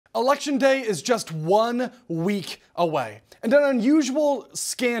Election Day is just 1 week away, and an unusual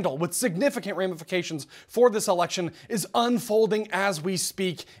scandal with significant ramifications for this election is unfolding as we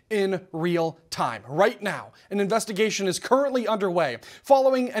speak in real time. Right now, an investigation is currently underway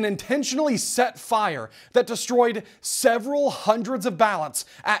following an intentionally set fire that destroyed several hundreds of ballots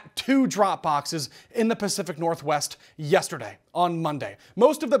at 2 drop boxes in the Pacific Northwest yesterday, on Monday.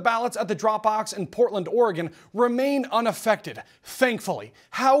 Most of the ballots at the drop box in Portland, Oregon remain unaffected, thankfully.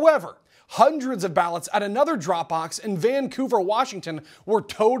 However, hundreds of ballots at another drop box in Vancouver, Washington were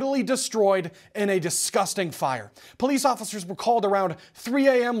totally destroyed in a disgusting fire. Police officers were called around 3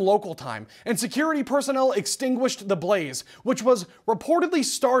 a.m. local time, and security personnel extinguished the blaze, which was reportedly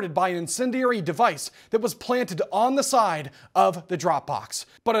started by an incendiary device that was planted on the side of the drop box.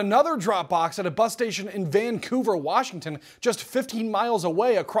 But another drop box at a bus station in Vancouver, Washington, just 15 miles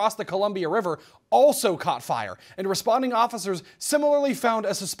away across the Columbia River, also caught fire, and responding officers similarly found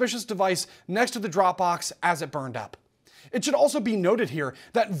a suspicious device next to the drop box as it burned up. It should also be noted here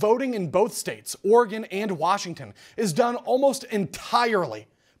that voting in both states, Oregon and Washington, is done almost entirely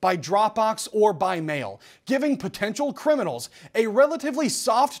by Dropbox or by mail, giving potential criminals a relatively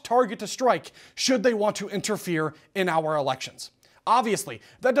soft target to strike should they want to interfere in our elections. Obviously,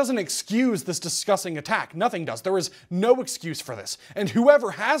 that doesn't excuse this disgusting attack. Nothing does. There is no excuse for this. And whoever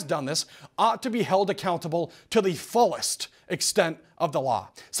has done this ought to be held accountable to the fullest extent of the law.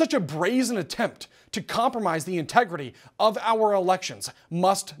 Such a brazen attempt to compromise the integrity of our elections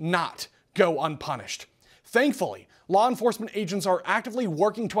must not go unpunished. Thankfully, law enforcement agents are actively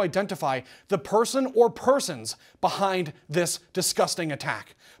working to identify the person or persons behind this disgusting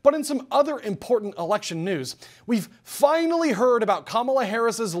attack. But in some other important election news, we've finally heard about Kamala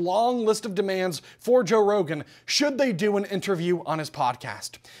Harris's long list of demands for Joe Rogan should they do an interview on his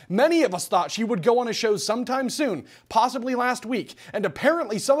podcast. Many of us thought she would go on a show sometime soon, possibly last week, and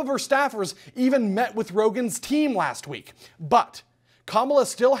apparently some of her staffers even met with Rogan's team last week. But Kamala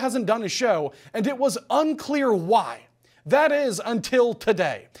still hasn't done a show, and it was unclear why. That is until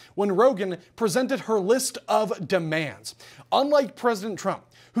today, when Rogan presented her list of demands. Unlike President Trump,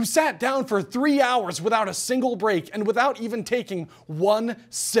 who sat down for 3 hours without a single break and without even taking one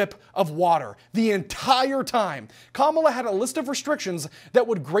sip of water the entire time, Kamala had a list of restrictions that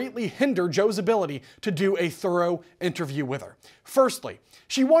would greatly hinder Joe's ability to do a thorough interview with her. Firstly,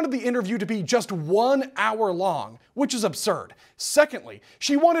 she wanted the interview to be just 1 hour long, which is absurd. Secondly,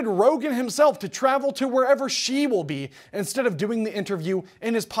 she wanted Rogan himself to travel to wherever she will be instead of doing the interview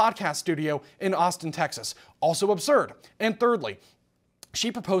in his podcast studio in Austin, Texas. Also absurd. And thirdly, she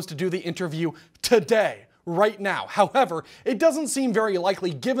proposed to do the interview today, right now. However, it doesn't seem very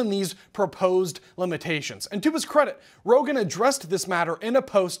likely given these proposed limitations. And to his credit, Rogan addressed this matter in a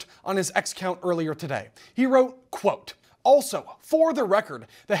post on his X account earlier today. He wrote, quote, "Also, for the record,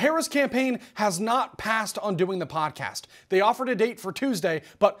 the Harris campaign has not passed on doing the podcast. They offered a date for Tuesday,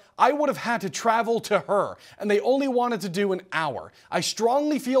 but I would have had to travel to her, and they only wanted to do an hour. I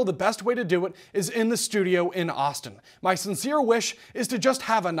strongly feel the best way to do it is in the studio in Austin. My sincere wish is to just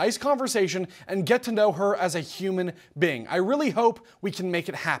have a nice conversation and get to know her as a human being. I really hope we can make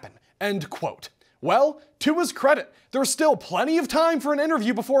it happen." End quote. Well, to his credit, there's still plenty of time for an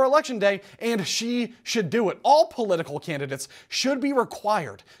interview before Election Day, and she should do it. All political candidates should be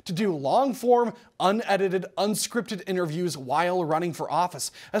required to do long-form, unedited, unscripted interviews while running for office,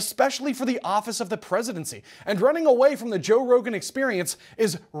 especially for the office of the presidency. And running away from the Joe Rogan experience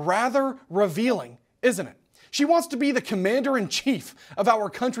is rather revealing, isn't it? She wants to be the commander-in-chief of our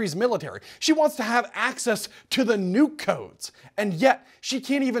country's military. She wants to have access to the nuke codes. And yet, she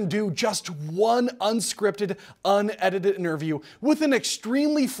can't even do just one unscripted, unedited interview with an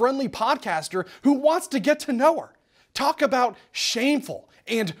extremely friendly podcaster who wants to get to know her. Talk about shameful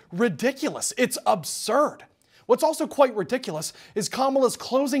and ridiculous. It's absurd. What's also quite ridiculous is Kamala's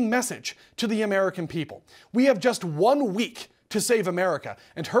closing message to the American people. We have just 1 week to save America,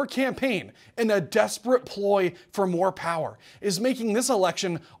 and her campaign, in a desperate ploy for more power, is making this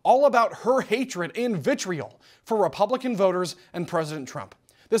election all about her hatred and vitriol for Republican voters and President Trump.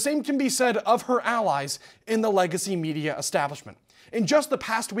 The same can be said of her allies in the legacy media establishment. In just the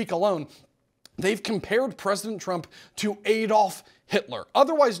past week alone, they've compared President Trump to Adolf Hitler,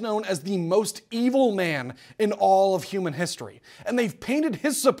 otherwise known as the most evil man in all of human history, and they've painted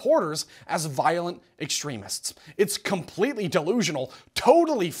his supporters as violent extremists. It's completely delusional,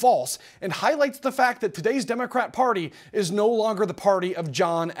 totally false, and highlights the fact that today's Democrat Party is no longer the party of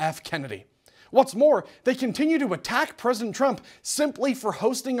John F. Kennedy. What's more, they continue to attack President Trump simply for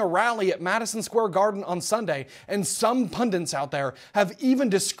hosting a rally at Madison Square Garden on Sunday, and some pundits out there have even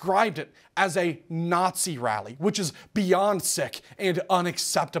described it as a Nazi rally, which is beyond sick and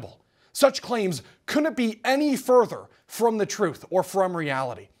unacceptable. Such claims couldn't be any further from the truth or from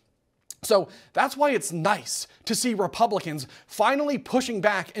reality. So that's why it's nice to see Republicans finally pushing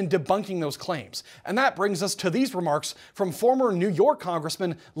back and debunking those claims. And that brings us to these remarks from former New York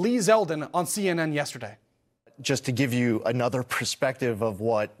Congressman Lee Zeldin on CNN yesterday. Just to give you another perspective of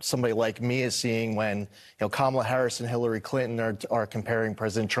what somebody like me is seeing when Kamala Harris and Hillary Clinton are comparing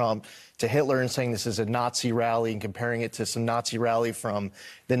President Trump to Hitler and saying this is a Nazi rally and comparing it to some Nazi rally from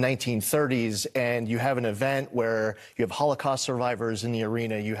the 1930s. And you have an event where you have Holocaust survivors in the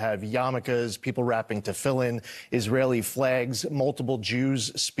arena. You have yarmulkes, people wrapping tefillin, Israeli flags, multiple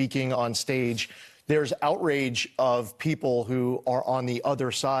Jews speaking on stage. There's outrage of people who are on the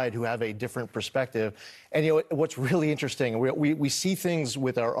other side who have a different perspective. And what's really interesting, we see things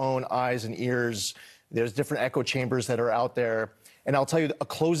with our own eyes and ears. There's different echo chambers that are out there. And I'll tell you,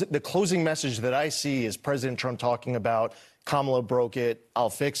 the closing message that I see is President Trump talking about Kamala broke it, I'll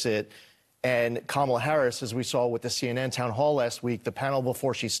fix it. And Kamala Harris, as we saw with the CNN town hall last week, the panel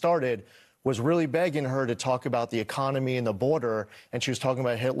before she started was really begging her to talk about the economy and the border. And she was talking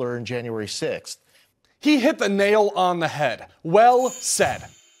about Hitler and January 6th. He hit the nail on the head. Well said.